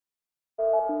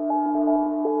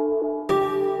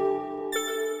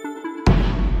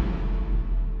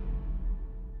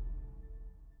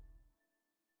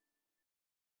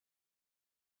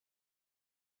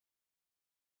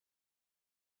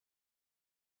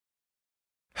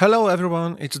Hello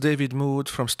everyone, it's David Mood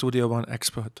from Studio One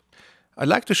Expert. I'd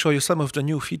like to show you some of the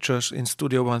new features in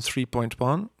Studio One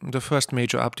 3.1, the first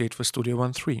major update for Studio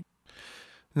One 3.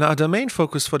 Now the main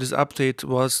focus for this update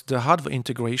was the hardware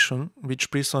integration, which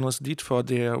PreSonus did for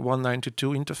their 192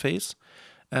 interface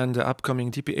and the upcoming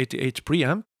DP88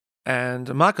 preamp.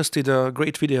 And Marcus did a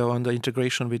great video on the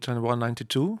integration with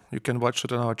 192, you can watch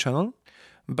it on our channel.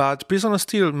 But PreSonus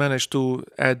still managed to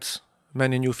add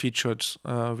many new features,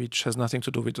 which has nothing to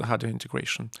do with the hardware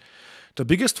integration. The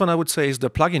biggest one I would say is the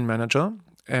plugin manager,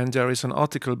 and there is an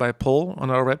article by Paul on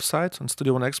our website on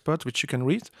Studio One Expert which you can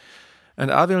read.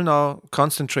 And I will now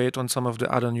concentrate on some of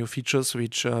the other new features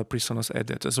which PreSonus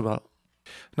added as well.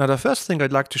 Now the first thing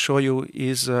I'd like to show you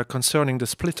is concerning the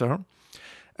splitter.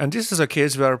 And this is a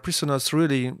case where PreSonus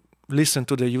really listened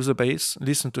to the user base,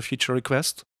 listened to feature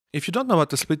requests. If you don't know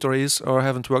what the splitter is or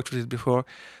haven't worked with it before,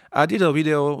 I did a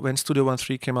video when Studio One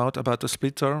 3 came out about the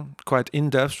splitter, quite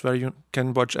in-depth, where you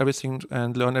can watch everything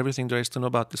and learn everything there is to know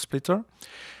about the splitter.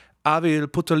 I will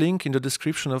put a link in the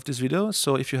description of this video,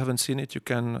 so if you haven't seen it, you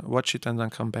can watch it and then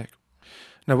come back.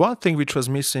 Now one thing which was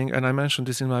missing, and I mentioned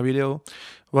this in my video,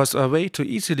 was a way to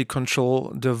easily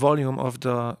control the volume of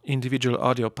the individual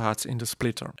audio parts in the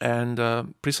splitter. And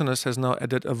PreSonus has now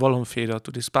added a volume fader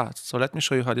to this part. So let me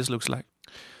show you how this looks like.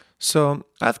 So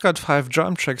I've got 5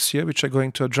 drum tracks here which are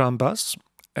going to a drum bus,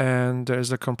 and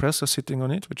there's a compressor sitting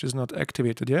on it which is not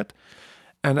activated yet,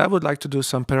 and I would like to do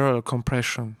some parallel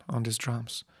compression on these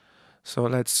drums. So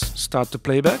let's start the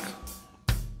playback,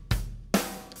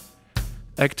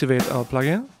 activate our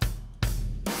plugin,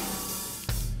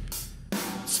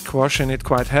 squashing it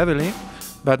quite heavily,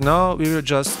 but now we will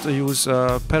just use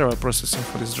parallel processing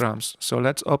for these drums. So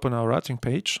let's open our routing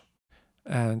page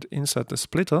and insert the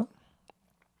splitter.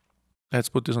 Let's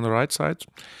put this on the right side.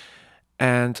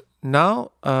 And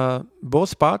now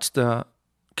both parts, the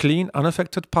clean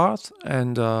unaffected part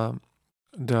and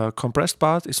the compressed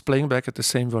part, is playing back at the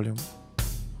same volume.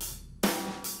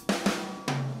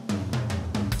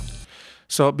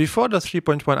 So before the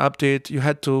 3.1 update, you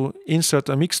had to insert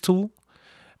a mix tool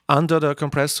under the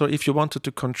compressor if you wanted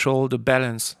to control the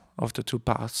balance of the two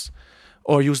parts,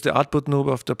 or use the output knob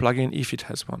of the plugin if it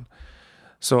has one.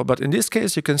 So, but in this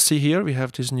case, you can see here we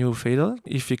have this new fader.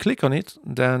 If we click on it,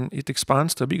 then it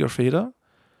expands the bigger fader,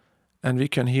 and we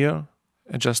can here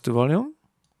adjust the volume.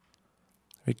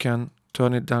 We can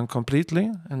turn it down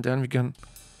completely, and then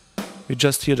we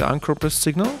just hear the uncompressed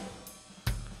signal.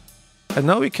 And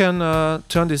now we can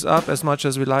turn this up as much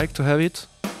as we like to have it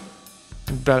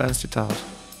and balance it out.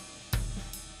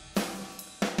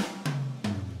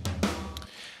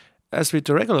 As with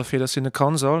the regular faders in the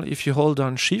console, if you hold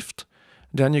down Shift,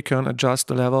 then you can adjust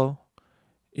the level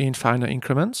in finer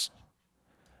increments.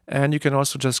 And you can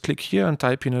also just click here and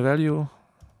type in a value,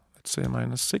 let's say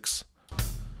 -6.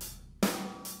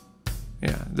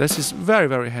 Yeah, this is very,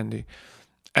 very handy.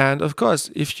 And of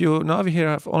course, if you now we here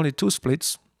have only 2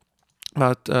 splits,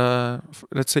 but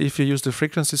let's say if you use the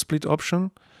frequency split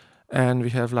option and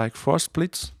we have like 4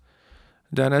 splits,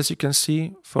 then as you can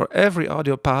see, for every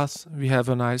audio path, we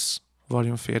have a nice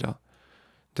volume fader.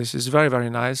 This is very, very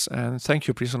nice, and thank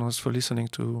you, PreSonus, for listening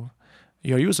to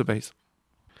your user base.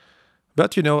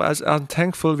 But you know, as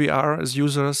unthankful we are as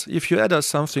users, if you add us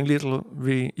something little,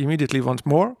 we immediately want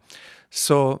more.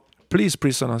 So please,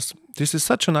 PreSonus, this is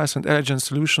such a nice and elegant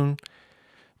solution.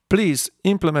 Please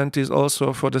implement this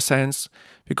also for the Sense,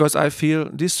 because I feel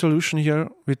this solution here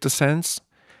with the Sense,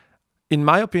 in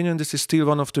my opinion, this is still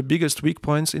one of the biggest weak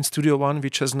points in Studio One,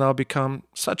 which has now become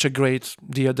such a great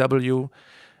DAW.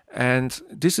 And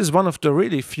this is one of the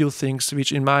really few things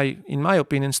which in my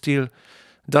opinion still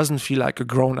doesn't feel like a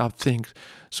grown-up thing.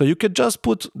 So you could just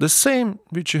put the same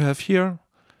which you have here,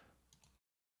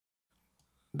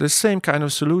 the same kind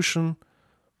of solution,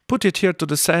 put it here to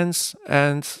the Sense,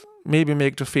 and maybe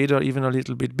make the fader even a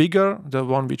little bit bigger, the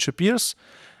one which appears,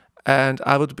 and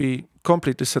I would be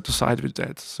completely satisfied with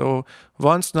that. So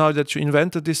once now that you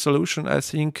invented this solution, I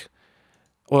think,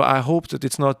 or I hope that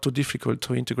it's not too difficult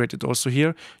to integrate it also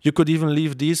here. You could even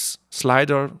leave this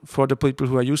slider for the people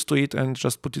who are used to it and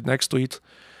just put it next to it.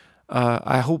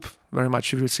 I hope very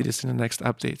much you will see this in the next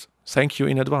update. Thank you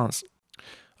in advance.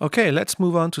 Okay, let's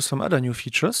move on to some other new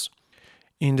features.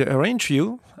 In the Arrange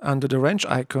view, under the Range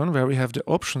icon, where we have the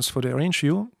options for the Arrange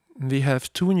view, we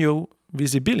have 2 new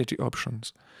visibility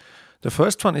options. The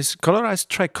first one is colorized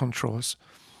track controls.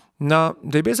 Now,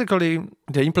 they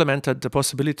implemented the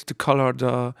possibility to color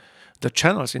the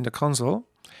channels in the console,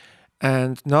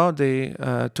 and now they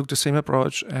took the same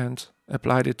approach and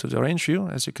applied it to the Arrange view.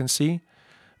 As you can see,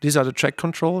 these are the track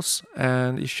controls,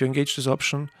 and if you engage this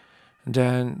option,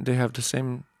 then they have the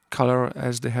same color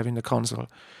as they have in the console,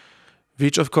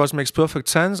 which of course makes perfect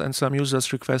sense, and some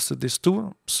users requested this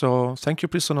too. So thank you,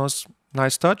 PreSonus,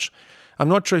 nice touch. I'm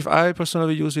not sure if I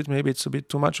personally use it, maybe it's a bit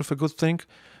too much of a good thing,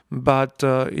 but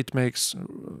it makes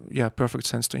perfect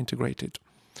sense to integrate it.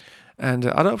 And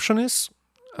the other option is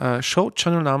show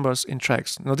channel numbers in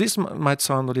tracks. Now this might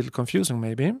sound a little confusing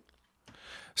maybe.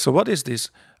 So what is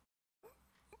this?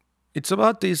 It's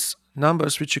about these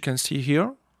numbers which you can see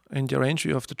here in the arrange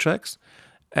view of the tracks,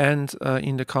 and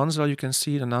in the console you can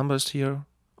see the numbers here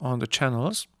on the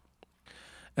channels.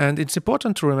 And it's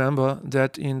important to remember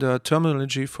that in the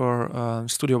terminology for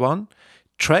Studio One,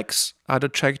 tracks are the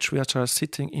tracks which are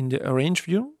sitting in the arrange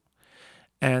view,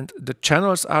 and the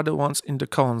channels are the ones in the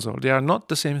console. They are not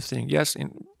the same thing. Yes,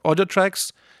 in audio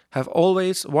tracks have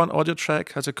always one audio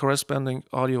track has a corresponding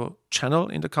audio channel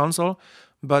in the console,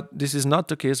 but this is not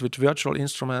the case with virtual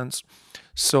instruments.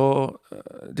 So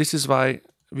this is why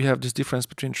we have this difference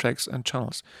between tracks and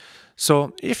channels.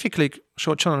 So if you click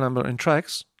show channel number in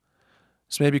tracks,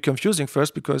 it's maybe confusing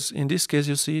first because in this case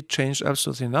you see it changed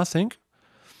absolutely nothing.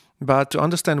 But to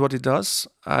understand what it does,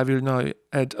 I will now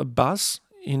add a bass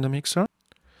in the mixer.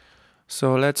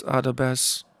 So let's add a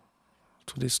bass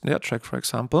to this snare track, for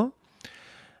example.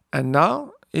 And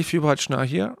now, if you watch now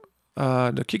here,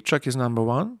 the kick track is number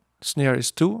 1, snare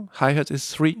is 2, hi-hat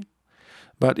is 3.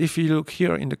 But if you look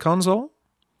here in the console,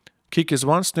 kick is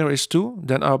 1, snare is 2,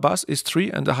 then our bass is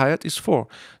 3 and the hi-hat is 4.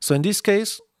 So in this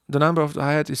case, the number of the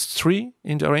hi-hat is 3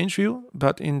 in the arrange view,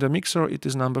 but in the mixer it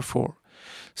is number 4.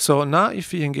 So now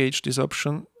if we engage this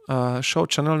option, show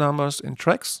channel numbers in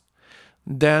tracks,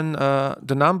 then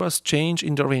the numbers change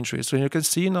in the arrange view. So you can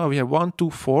see now we have 1, 2,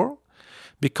 4,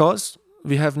 because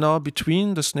we have now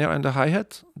between the snare and the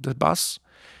hi-hat, the bass,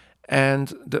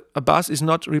 and a bass is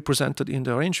not represented in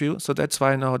the arrange view, so that's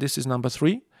why now this is number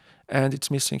 3, and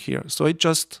it's missing here. So it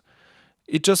just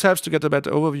helps to get a better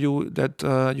overview that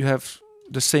you have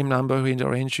the same number in the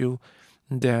arrange view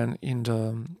than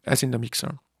as in the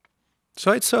mixer.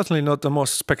 So it's certainly not the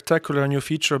most spectacular new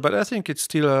feature, but I think it's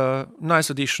still a nice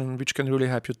addition which can really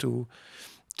help you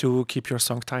to keep your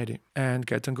song tidy and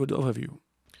get a good overview.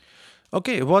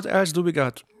 Okay, what else do we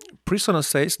got? PreSonus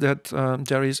says that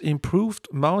there is improved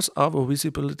mouse over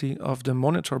visibility of the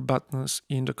monitor buttons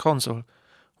in the console.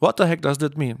 What the heck does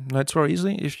that mean? Now it's very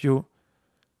easy. If you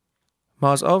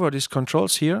mouse over these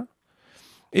controls here,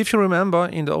 if you remember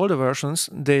in the older versions,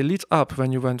 they lit up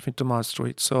when you went with the mouse through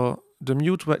it. So the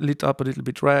mute lit up a little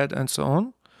bit red and so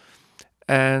on.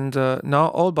 And now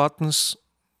all buttons,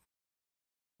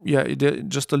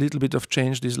 just a little bit of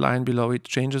change, this line below it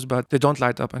changes, but they don't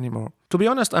light up anymore. To be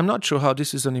honest, I'm not sure how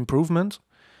this is an improvement.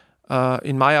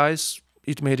 In my eyes,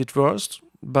 it made it worse,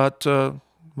 but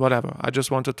whatever. I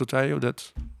just wanted to tell you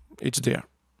that it's there.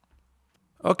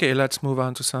 Okay, let's move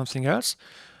on to something else.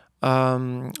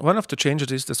 One of the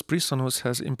changes is that PreSonus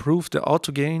has improved the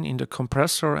auto gain in the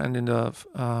compressor and in the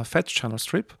fetch channel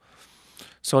strip.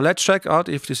 So let's check out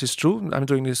if this is true. I'm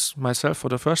doing this myself for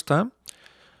the first time.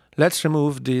 Let's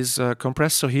remove this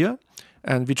compressor here,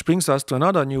 and which brings us to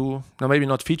another new, now maybe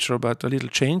not feature, but a little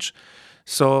change.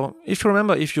 So if you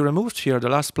remember, if you removed here the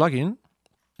last plugin,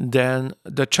 then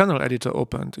the channel editor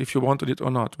opened, if you wanted it or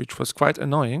not, which was quite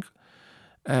annoying.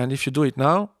 And if you do it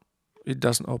now, it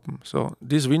doesn't open. So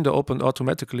this window opened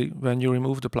automatically when you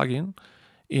remove the plugin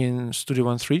in Studio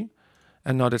One 3,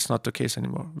 and now that's not the case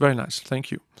anymore. Very nice,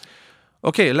 thank you.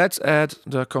 Okay, let's add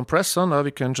the compressor. Now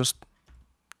we can just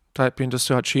type in the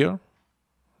search here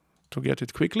to get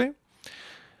it quickly.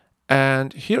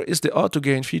 And here is the auto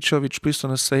gain feature which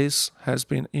PreSonus says has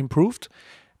been improved.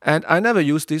 And I never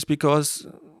used this because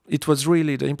it was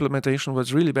really, the implementation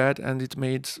was really bad, and it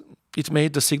made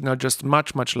the signal just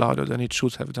much louder than it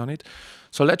should have done it.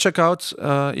 So let's check out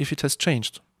if it has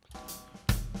changed.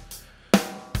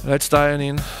 Let's dial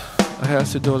in a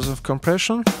healthy dose of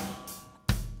compression.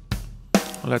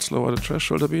 Let's lower the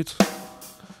threshold a bit.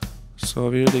 So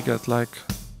we really get like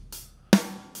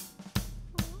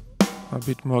a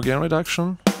bit more gain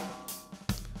reduction.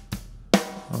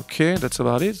 Okay, that's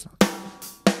about it.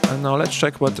 And now let's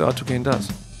check what the auto gain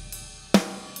does.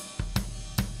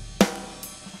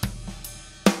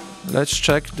 Let's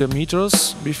check the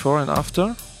meters before and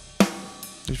after.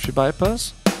 If you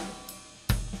bypass,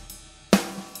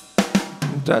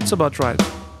 that's about right.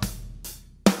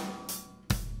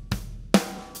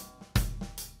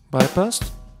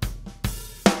 Bypassed.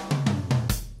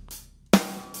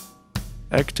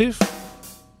 Active.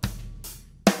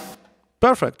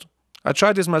 Perfect. I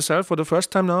tried this myself for the first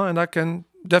time now, and I can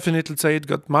definitely say it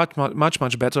got much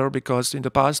better, because in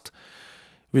the past,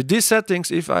 With these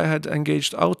settings, if I had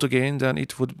engaged auto gain, then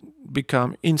it would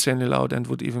become insanely loud and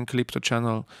would even clip the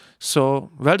channel.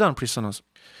 So well done, PreSonus.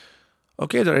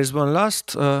 Okay, there is one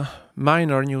last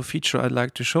minor new feature I'd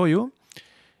like to show you.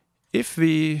 If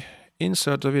we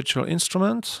insert a virtual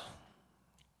instrument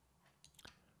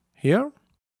here,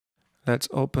 let's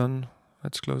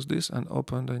close this and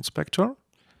open the inspector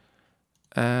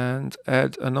and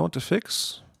add a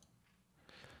notefix.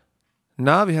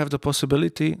 Now we have the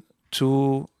possibility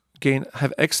to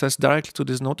have access directly to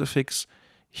this notefix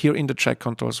here in the track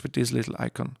controls with this little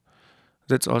icon.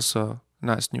 That's also a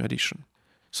nice new addition.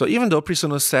 So even though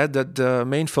PreSonus said that the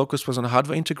main focus was on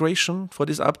hardware integration for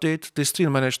this update, they still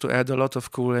managed to add a lot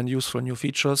of cool and useful new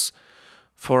features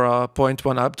for a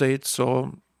 0.1 update.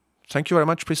 So thank you very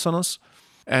much, PreSonus.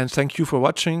 And thank you for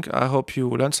watching. I hope you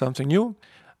learned something new.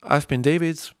 I've been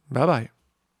David. Bye-bye.